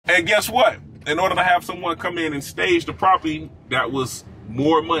And guess what? In order to have someone come in and stage the property, that was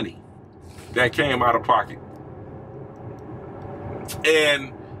more money that came out of pocket.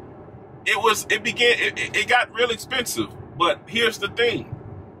 And it got real expensive. But here's the thing.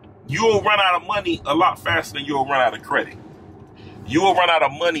 You'll run out of money a lot faster than you'll run out of credit. You will run out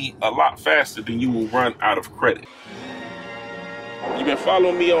of money a lot faster than you will run out of credit. You've been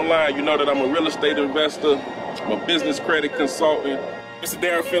following me online. You know that I'm a real estate investor. I'm a business credit consultant. Mr.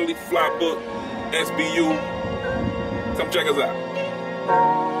 Darrell Finley, Fly Book, SBU. Come check us out.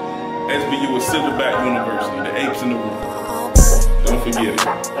 SBU is Silverback University, the apes in the room. Don't forget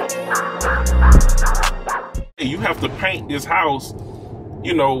it. You have to paint this house,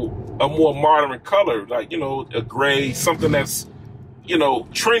 you know, a more modern color, like, you know, a gray, something that's, you know,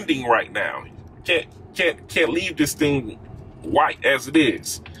 trending right now. Can't leave this thing white as it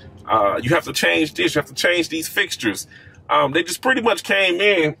is. You have to change this. You have to change these fixtures. They just pretty much came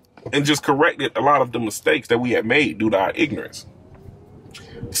in and just corrected a lot of the mistakes that we had made due to our ignorance.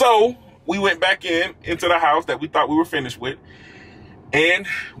 So we went back into the house that we thought we were finished with, and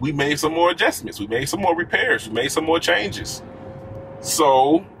we made some more adjustments. We made some more repairs. We made some more changes.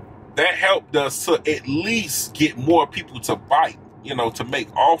 So that helped us to at least get more people to bite, you know, to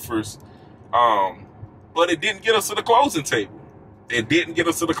make offers. But it didn't get us to the closing table. It didn't get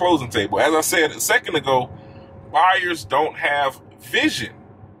us to the closing table. As I said a second ago, buyers don't have vision.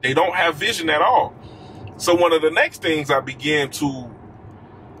 They don't have vision at all. So one of the next things I began to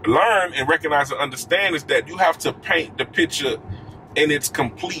learn and recognize and understand is that you have to paint the picture in its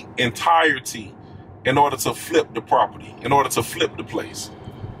complete entirety in order to flip the property, in order to flip the place.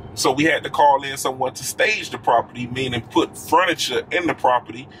 So we had to call in someone to stage the property, meaning put furniture in the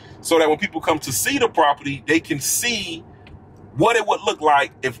property so that when people come to see the property, they can see what it would look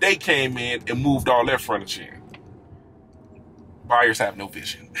like if they came in and moved all their furniture in. Buyers have no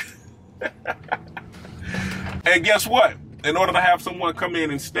vision. And guess what? In order to have someone come in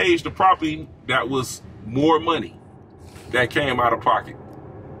and stage the property, that was more money that came out of pocket.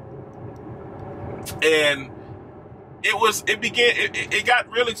 And it got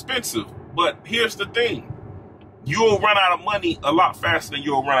real expensive. But here's the thing. You'll run out of money a lot faster than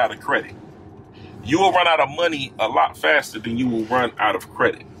you'll run out of credit. You will run out of money a lot faster than you will run out of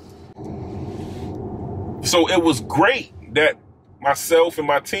credit. So it was great that myself and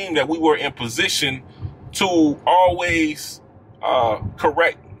my team, that we were in position to always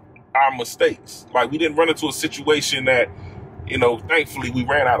correct our mistakes. Like, we didn't run into a situation that, you know, thankfully we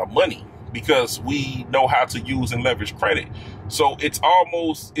ran out of money, because we know how to use and leverage credit. So it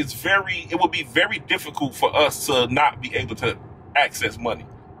would be very difficult for us to not be able to access money.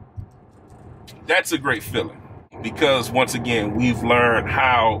 That's a great feeling, because once again, we've learned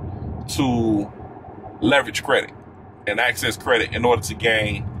how to leverage credit and access credit in order to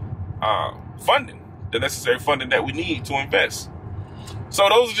gain funding, the necessary funding that we need to invest. So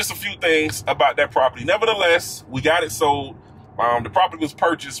those are just a few things about that property. Nevertheless, we got it sold. The property was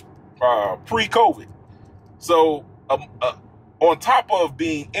purchased pre-COVID. So on top of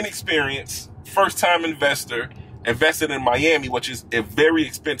being inexperienced, first-time investor, invested in Miami, which is a very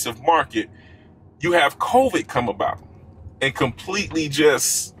expensive market, you have COVID come about and completely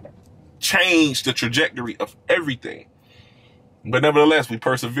just change the trajectory of everything. But nevertheless, we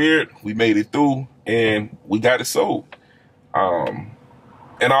persevered, we made it through, and we got it sold.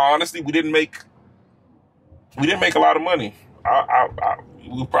 In all honesty, we didn't make a lot of money.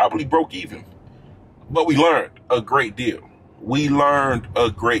 We probably broke even, but we learned a great deal. We learned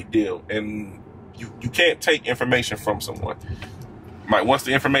a great deal, and you can't take information from someone. Like, once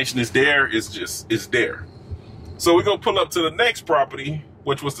the information is there, it's there. So we're gonna pull up to the next property,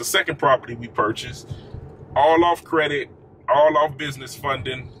 which was the second property we purchased, all off credit, all off business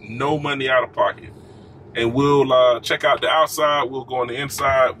funding, no money out of pocket. And we'll check out the outside. We'll go on the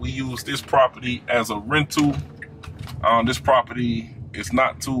inside. We use this property as a rental. This property is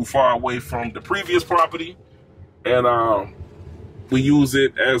not too far away from the previous property, and we use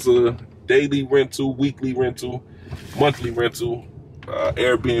it as a daily rental, weekly rental, monthly rental,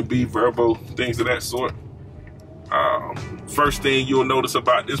 Airbnb, Verbo, things of that sort. First thing you'll notice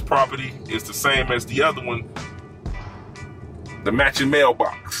about this property is the same as the other one, the matching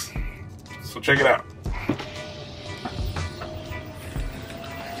mailbox. So check it out.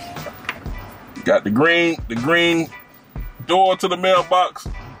 Got the green door to the mailbox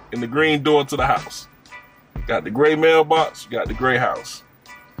and the green door to the house. Got the gray mailbox, got the gray house.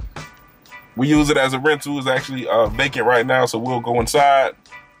 We use it as a rental. It's actually vacant right now, so we'll go inside.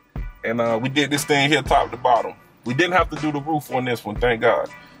 And we did this thing here top to bottom. We didn't have to do the roof on this one, thank God.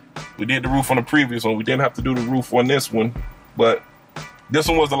 We did the roof on the previous one. We didn't have to do the roof on this one, but This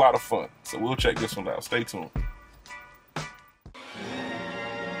one was a lot of fun. So we'll check this one out. Stay tuned.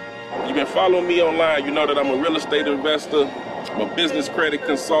 You've been following me online. You know that I'm a real estate investor. I'm a business credit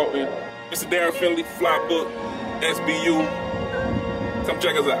consultant. Mr. Darrell Finley, Flybook, SBU. Come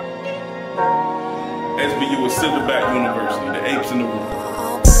check us out. SBU is Silverback University, the apes in the room.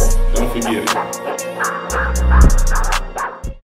 Don't forget it.